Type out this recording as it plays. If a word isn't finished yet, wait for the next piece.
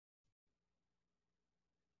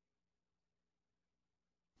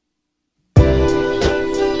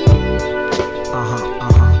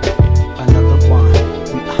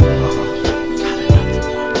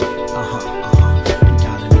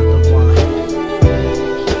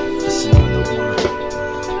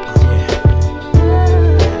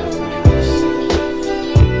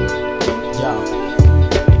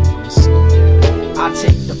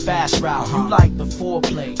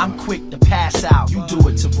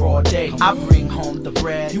raw day. I bring home the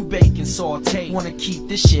bread, you bake and saute. Wanna keep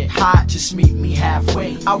this shit hot, just meet me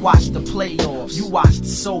halfway. I watch the playoffs, you watch the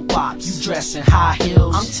soap ops. You dress in high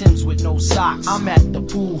heels, I'm Tim's with no socks. I'm at the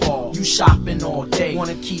pool hall, you shopping all day.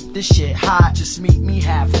 Wanna keep this shit hot, just meet me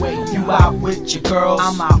halfway. You out with your girls,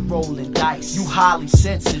 I'm out rolling dice. You highly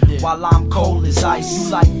sensitive, while I'm cold as ice. You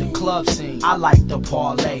like the club scene, I like the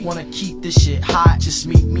parlay. Wanna keep this shit hot, just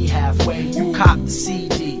meet me halfway. You cop the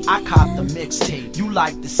CD, I cop the mixtape. You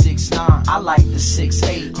like the 6'9", I like the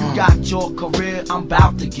 6'8". You got your career, I'm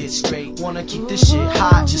about to get straight. Wanna keep this shit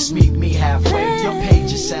hot, just meet me halfway. Your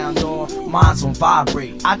pages sound off, mine's on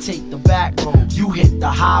vibrate. I take the back road, you hit the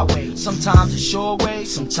highway. Sometimes it's your way,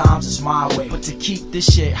 sometimes it's my way. But to keep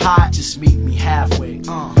this shit hot, just meet me halfway.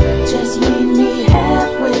 Just meet me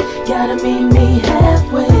halfway, gotta meet me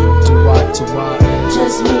halfway. To what, to what?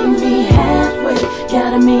 Just meet me halfway,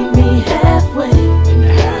 gotta meet me halfway. In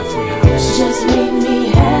the halfway house. Just meet me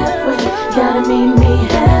halfway, gotta meet me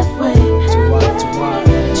halfway. To what, to what?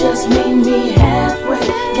 Just meet me halfway,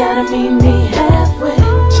 gotta meet me halfway.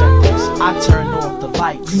 Check this, I turn off the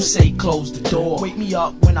lights, you say close the door. Wake me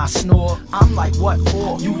up when I snore, I'm like what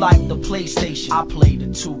for? You like the PlayStation, I play the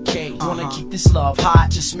 2K. Wanna keep this love hot,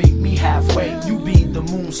 just meet me halfway. You be the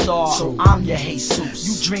moon star, so I'm your Jesus.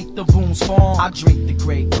 You drink the Boone's Farm, I drink the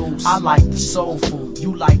Grey Goose. I like the soul food,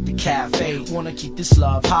 you like the cafe. Wanna keep this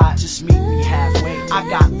love hot, just meet me halfway. I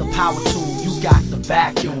got the power tool, you got the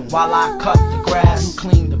vacuum. While I cut the grass, you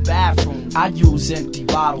clean the bathroom. I use empty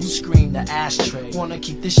bottles, you scream the ashtray. Wanna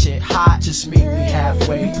keep this shit hot, just meet me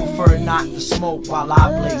halfway. You prefer not to smoke while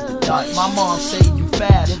I blaze the Dutch. My mom say you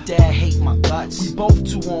fast, your dad hate my guts. We both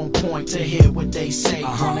too on point to hear what they say.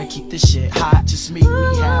 Wanna keep this shit hot, just meet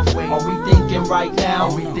me halfway. Are we thinking right now?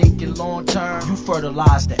 Are we thinking long term? You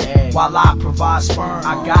fertilize the egg while I provide sperm.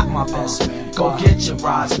 I got my best man, go get your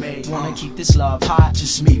bridesmaid. Wanna keep this love hot,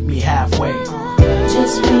 just meet me halfway.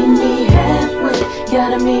 Just meet me halfway,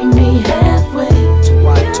 gotta meet me halfway. To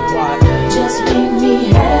what, to what? Just meet me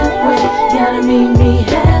halfway, gotta meet me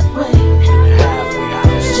halfway. In the halfway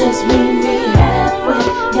house. Just meet me halfway,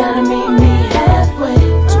 gotta meet me halfway.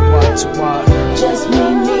 To what, to what? Just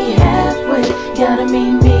meet me halfway, gotta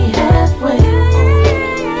meet me halfway.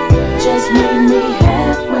 Just meet me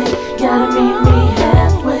halfway, gotta meet me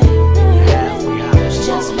halfway. In the halfway house.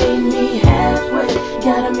 Just meet me halfway,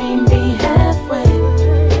 gotta meet me halfway.